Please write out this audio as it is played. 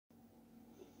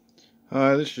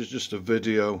Hi, this is just a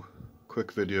video,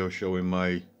 quick video showing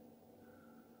my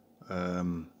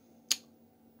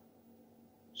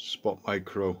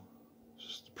spotmicro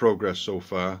progress so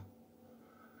far.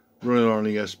 Running on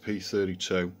the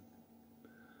esp32.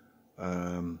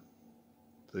 The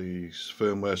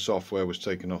firmware software was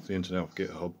taken off the internet off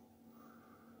GitHub.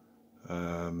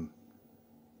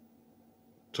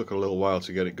 Took a little while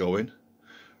to get it going.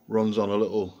 Runs on a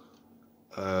little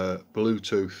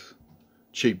Bluetooth,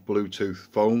 cheap Bluetooth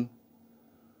phone,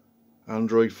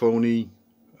 Android phony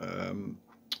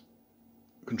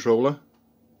controller.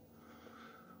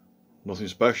 Nothing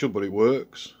special, but it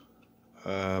works.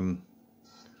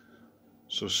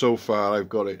 So far I've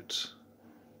got it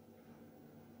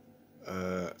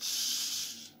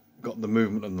got the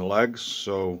movement on the legs,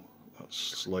 so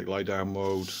that's like lie down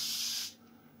mode,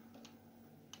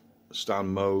 stand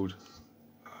mode.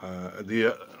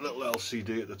 The little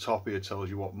LCD at the top here tells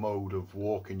you what mode of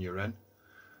walking you're in,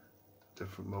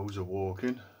 different modes of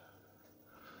walking.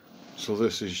 So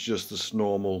this is just this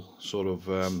normal sort of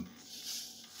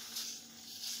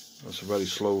that's a very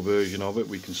slow version of it.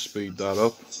 We can speed that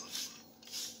up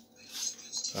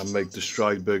and make the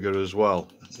stride bigger as well.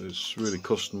 It's really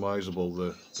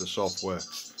customizable, the software.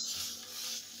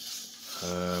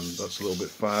 That's a little bit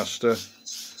faster.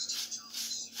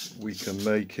 We can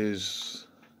make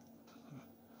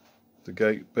the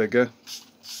gate bigger.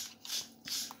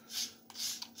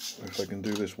 If I can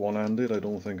do this one-handed, I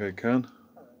don't think I can.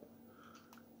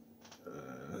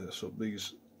 So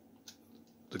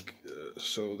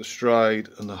so the stride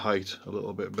and the height a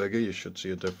little bit bigger. You should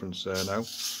see a difference there now.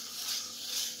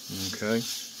 Okay,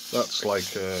 that's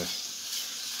like a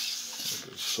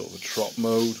sort of a trot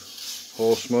mode,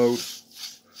 horse mode.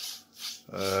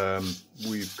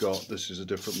 We've got, this is a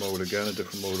different mode again, a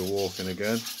different mode of walking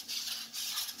again,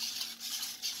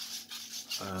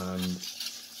 and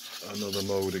another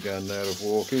mode again there of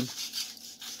walking.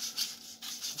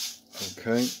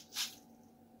 Okay,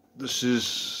 this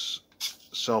is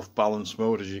self-balance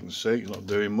mode. As you can see, he's not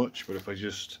doing much, but if I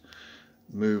just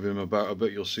move him about a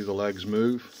bit, you'll see the legs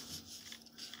move,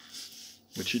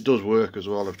 which it does work as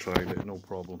well. I've tried it, no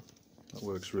problem. That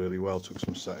works really well. Took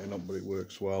some setting up, but it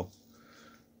works well.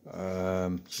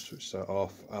 Switch that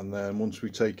off, and then once we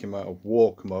take him out of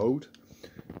walk mode,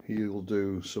 he'll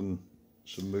do some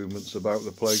movements about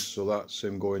the place. So that's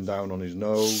him going down on his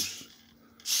nose,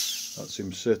 that's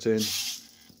him sitting,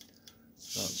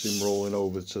 that's him rolling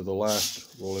over to the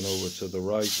left, rolling over to the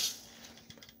right.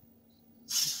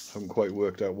 Haven't quite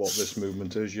worked out what this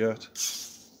movement is yet.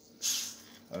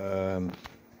 Can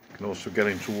also get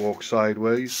him to walk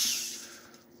sideways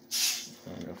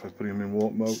if I put him in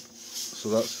walk mode. So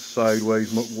that's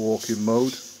sideways walking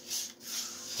mode,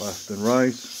 left and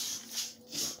right.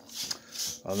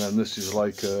 And then this is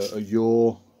like a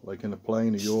yaw, like in a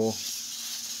plane, a yaw.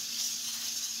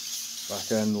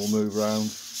 Back end will move around.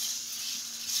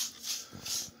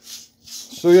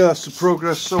 So yeah, that's the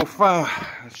progress so far.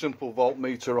 A simple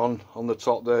voltmeter on the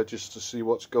top there, just to see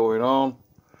what's going on.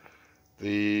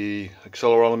 The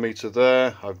accelerometer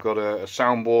there. I've got a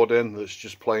soundboard in that's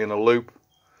just playing a loop.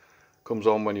 Comes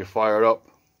on when you fire up.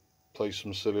 Plays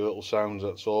some silly little sounds,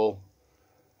 that's all.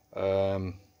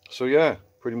 So yeah,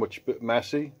 pretty much a bit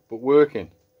messy, but working.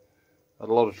 Had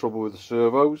a lot of trouble with the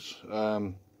servos.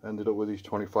 Ended up with these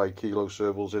 25 kilo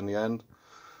servos in the end.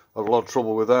 Had a lot of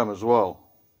trouble with them as well.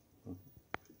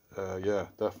 Yeah,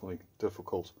 definitely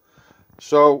difficult.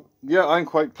 So yeah, I'm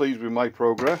quite pleased with my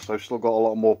progress. I've still got a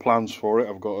lot more plans for it.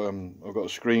 I've got a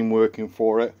screen working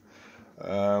for it.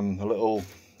 A little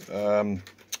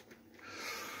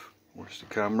where's the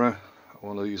camera?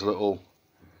 One of these little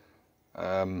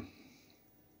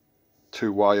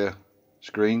 2-wire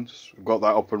screens. I've got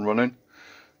that up and running.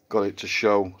 Got it to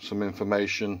show some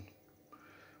information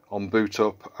on boot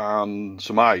up and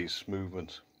some eyes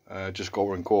movement. Just got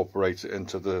to incorporate it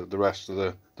into the rest of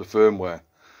the firmware.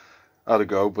 Had a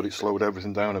go, but it slowed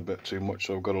everything down a bit too much,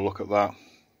 so I've got to look at that.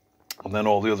 And then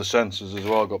all the other sensors as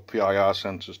well. I've got PIR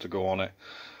sensors to go on it,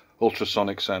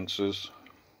 ultrasonic sensors,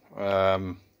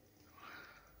 and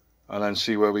then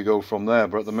see where we go from there.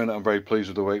 But at the minute I'm very pleased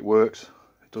with the way it works.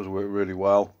 It does work really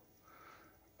well.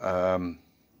 Like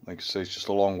I say, it's just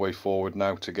a long way forward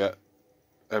now to get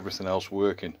everything else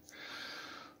working.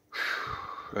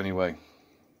 Anyway,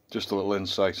 just a little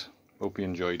insight. Hope you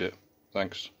enjoyed it.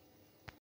 Thanks.